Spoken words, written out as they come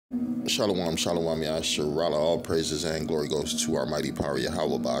Shalom, shalom, Yasharala. All praises and glory goes to our mighty power,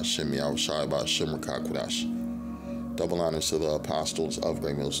 Yahweh, Ba'ashem, Yahushai, Ba'ashem, Rakakwadash. Double honors to the apostles of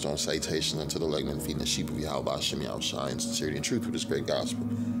Great Millstone. Salutations unto the leg and feeding the sheep of Yahweh, Ba'ashem, Yahushai, in sincerity and truth with this great gospel.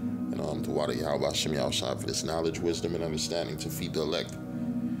 And to water Yahweh, Ba'ashem, Yahushai, for this knowledge, wisdom, and understanding to feed the elect.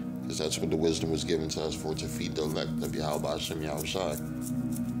 Because that's what the wisdom was given to us for, to feed the elect of Yahweh, Ba'ashem, Yahushai.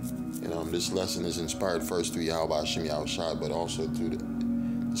 And this lesson is inspired first through Yahweh, Ba'ashem, Yahushai, but also through the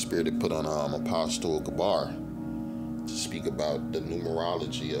Spirit that put on Apostle Gabar to speak about the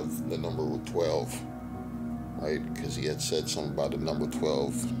numerology of the number 12, right? Because he had said something about the number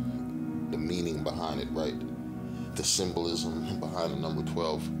 12, the meaning behind it, right? The symbolism behind the number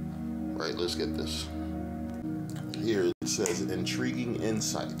 12, right? Let's get this. Here it says intriguing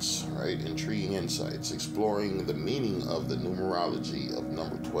insights, right? Intriguing insights, exploring the meaning of the numerology of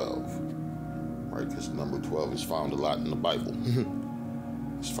number 12, right? Because number 12 is found a lot in the Bible.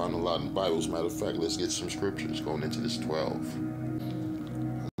 It's found a lot in the Bible. As a matter of fact, let's get some scriptures going into this 12.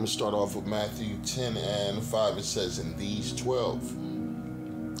 I'm going to start off with Matthew 10 and 5. It says, "And these 12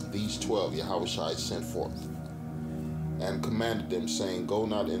 Yahushua sent forth, and commanded them, saying, Go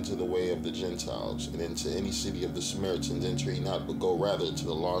not into the way of the Gentiles, and into any city of the Samaritans enter ye not, but go rather to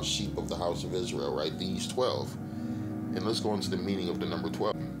the lost sheep of the house of Israel," right? These 12. And let's go into the meaning of the number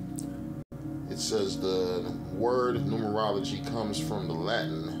 12. It says the word numerology comes from the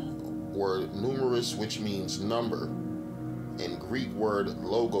Latin word numerus, which means number, and Greek word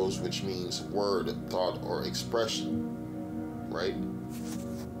logos, which means word, thought, or expression, right?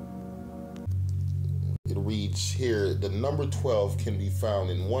 It reads here, the number 12 can be found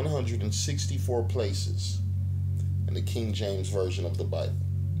in 164 places in the King James Version of the Bible.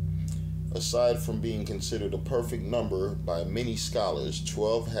 Aside from being considered a perfect number by many scholars,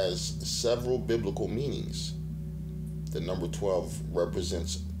 12 has several biblical meanings. The number 12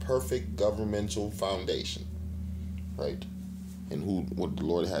 represents perfect governmental foundation, right? And what the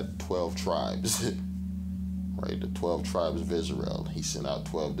Lord had 12 tribes, right? The 12 tribes of Israel. He sent out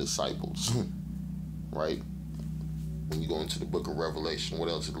 12 disciples, right? When you go into the book of Revelation, what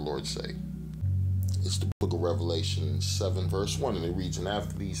else did the Lord say? It's the book of Revelation 7, verse 1, and it reads, "And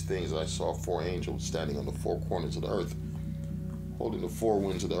after these things I saw 4 angels standing on the 4 corners of the earth, holding the 4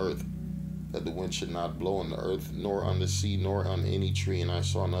 winds of the earth, that the wind should not blow on the earth, nor on the sea, nor on any tree. And I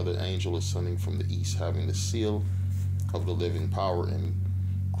saw another angel ascending from the east, having the seal of the living power, and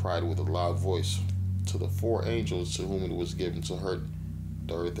cried with a loud voice to the 4 angels to whom it was given to hurt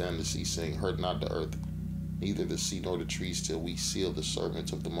the earth and the sea, saying, Hurt not the earth, neither the sea nor the trees, till we seal the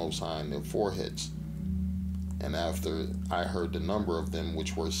servants of the Most High in their foreheads. And after I heard the number of them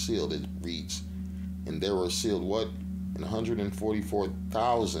which were sealed," it reads, "and there were sealed" what? "And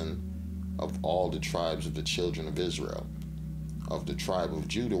 144,000 of all the tribes of the children of Israel. Of the tribe of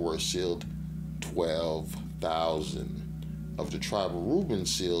Judah were sealed 12,000. Of the tribe of Reuben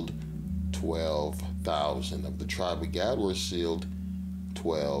sealed 12,000. Of the tribe of Gad were sealed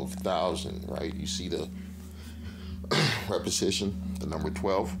 12,000. Right? You see the repetition, the number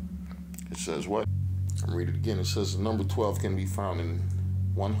 12. It says what? I'll read it again. It says the number 12 can be found in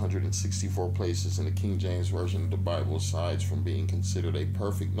 164 places in the King James Version of the Bible, aside from being considered a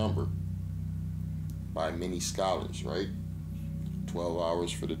perfect number by many scholars, right? 12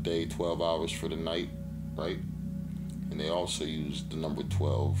 hours for the day, 12 hours for the night, right? And they also use the number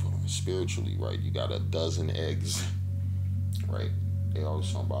 12 spiritually, right? You got a dozen eggs, right? They always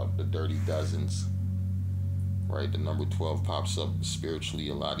talk about the dirty dozens, right? The number 12 pops up spiritually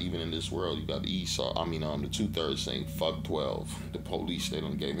a lot. Even in this world, you got Esau, the 2/3 saying, fuck 12. The police, they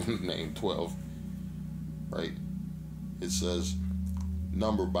don't give him the name 12, right? It says,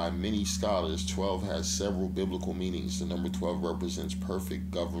 number by many scholars, 12 has several biblical meanings. The number 12 represents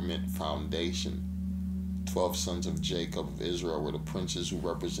perfect government foundation. 12 sons of Jacob of Israel were the princes who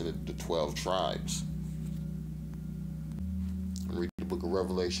represented the 12 tribes. Read the book of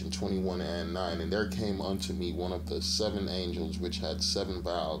Revelation 21 and 9. "And there came unto me one of the 7 angels, which had 7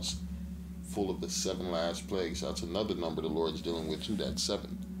 vials, full of the 7 last plagues." That's another number the Lord's dealing with too, that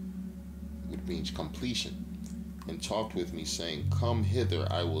 7, which means completion. "And talked with me, saying, Come hither,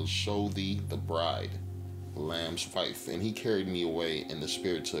 I will show thee the bride, the Lamb's wife. And he carried me away in the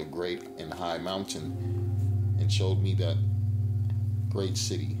spirit to a great and high mountain, and showed me that great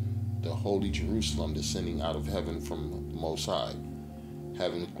city, the holy Jerusalem, descending out of heaven from the Most High,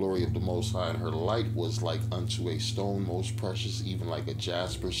 having the glory of the Most High, and her light was like unto a stone most precious, even like a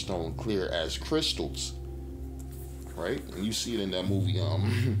jasper stone, clear as crystals." Right? And you see it in that movie.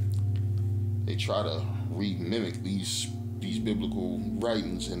 They try to re-mimic these biblical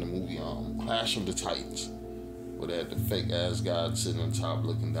writings in the movie Clash of the Titans, where they had the fake ass God sitting on top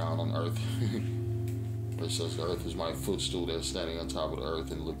looking down on earth. Where it says the earth is my footstool, they're standing on top of the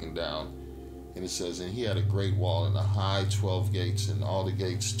earth and looking down. And it says, and he had a great wall and a high 12 gates, and all the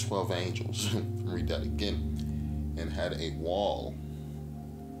gates 12 angels. Read that again. And had a wall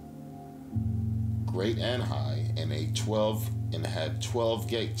great and high, and had 12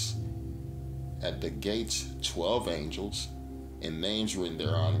 gates. At the gates 12 angels, and names written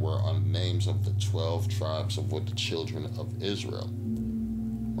thereon were on names of the 12 tribes of what the children of Israel.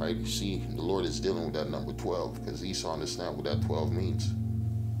 Right? You see, the Lord is dealing with that number 12, because Esau understands what that 12 means.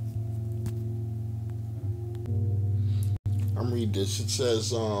 I'm reading this. It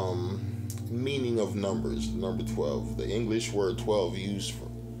says, meaning of numbers, number 12. The English word 12 used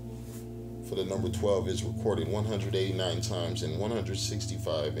for the number 12 is recorded 189 times and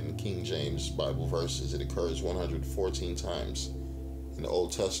 165 in King James Bible verses. It occurs 114 times in the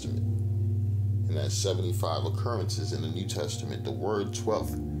Old Testament, and that's 75 occurrences in the New Testament. The word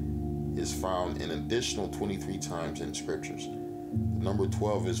 12 is found an additional 23 times in scriptures. The number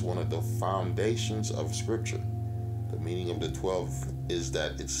 12 is one of the foundations of scripture. The meaning of the 12 is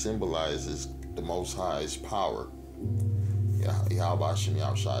that it symbolizes the Most High's power, Yahweh Hashem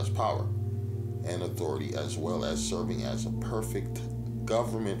Yahushai's power and authority, as well as serving as a perfect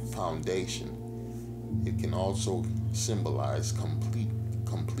government foundation. It can also symbolize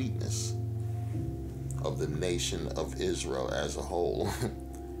completeness of the nation of Israel as a whole.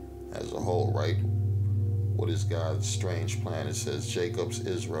 As a whole, right? What is God's strange plan? It says Jacob's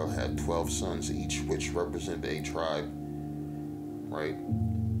Israel had 12 sons each, which represent a tribe, right?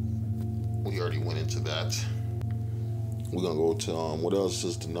 We already went into that. We're going to go to, what else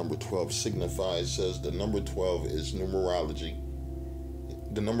does the number 12 signify? It says the number 12 is numerology.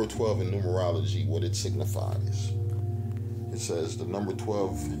 The number 12 in numerology, what it signifies. It says the number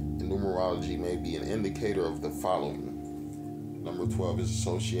 12 in numerology may be an indicator of the following. Number 12 is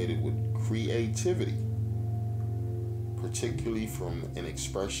associated with creativity, particularly from an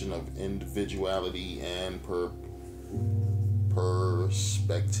expression of individuality and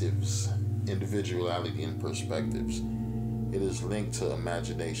perspectives. Individuality and perspectives. It is linked to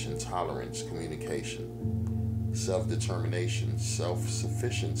imagination, tolerance, communication, self-determination,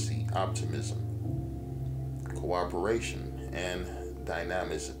 self-sufficiency, optimism, cooperation, and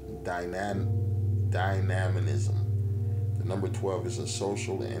dynamism. The number 12 is a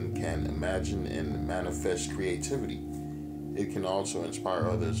social and can imagine and manifest creativity. It can also inspire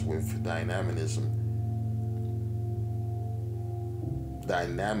others with dynamism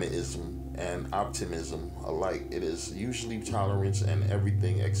and optimism alike. It is usually tolerance and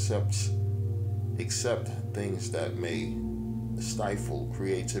everything except things that may stifle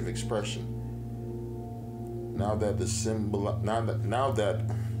creative expression. Now that the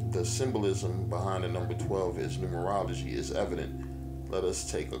symbolism behind the number 12 is numerology is evident, let us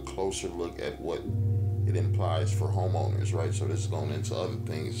take a closer look at what it implies for homeowners, right? So this is going into other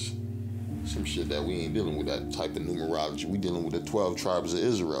things, some shit that we ain't dealing with that type of numerology. We dealing with the 12 tribes of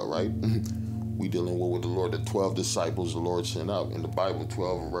Israel, right? We dealing with what the Lord, the 12 disciples the Lord sent out. In the Bible,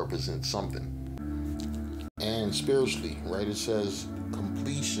 12 represents something. And spiritually, right, it says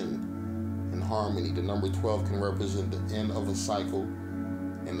completion and harmony. The number 12 can represent the end of a cycle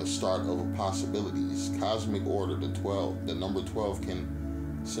and the start of possibilities. Cosmic order, the number 12 can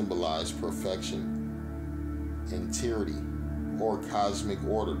symbolize perfection, entirety, or cosmic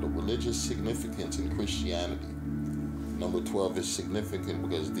order. The religious significance in Christianity. Number 12 is significant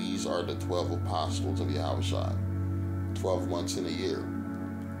because these are the 12 apostles of Yahushua, 12 months in a year.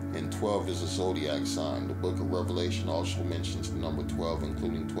 And 12 is a zodiac sign. The book of Revelation also mentions the number 12,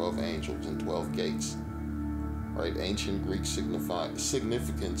 including 12 angels and 12 gates. Right? Ancient Greek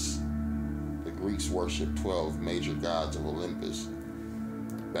significance. The Greeks worshiped 12 major gods of Olympus.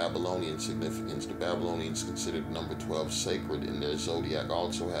 Babylonian significance. The Babylonians considered number 12 sacred, and their zodiac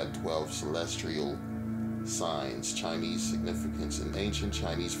also had 12 celestial signs. Chinese significance. In ancient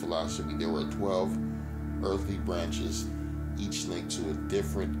Chinese philosophy, there were 12 earthly branches, each linked to a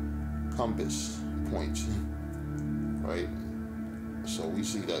different compass point. Right? So we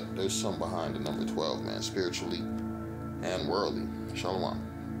see that there's some behind the number 12, man, spiritually and worldly. Shalom.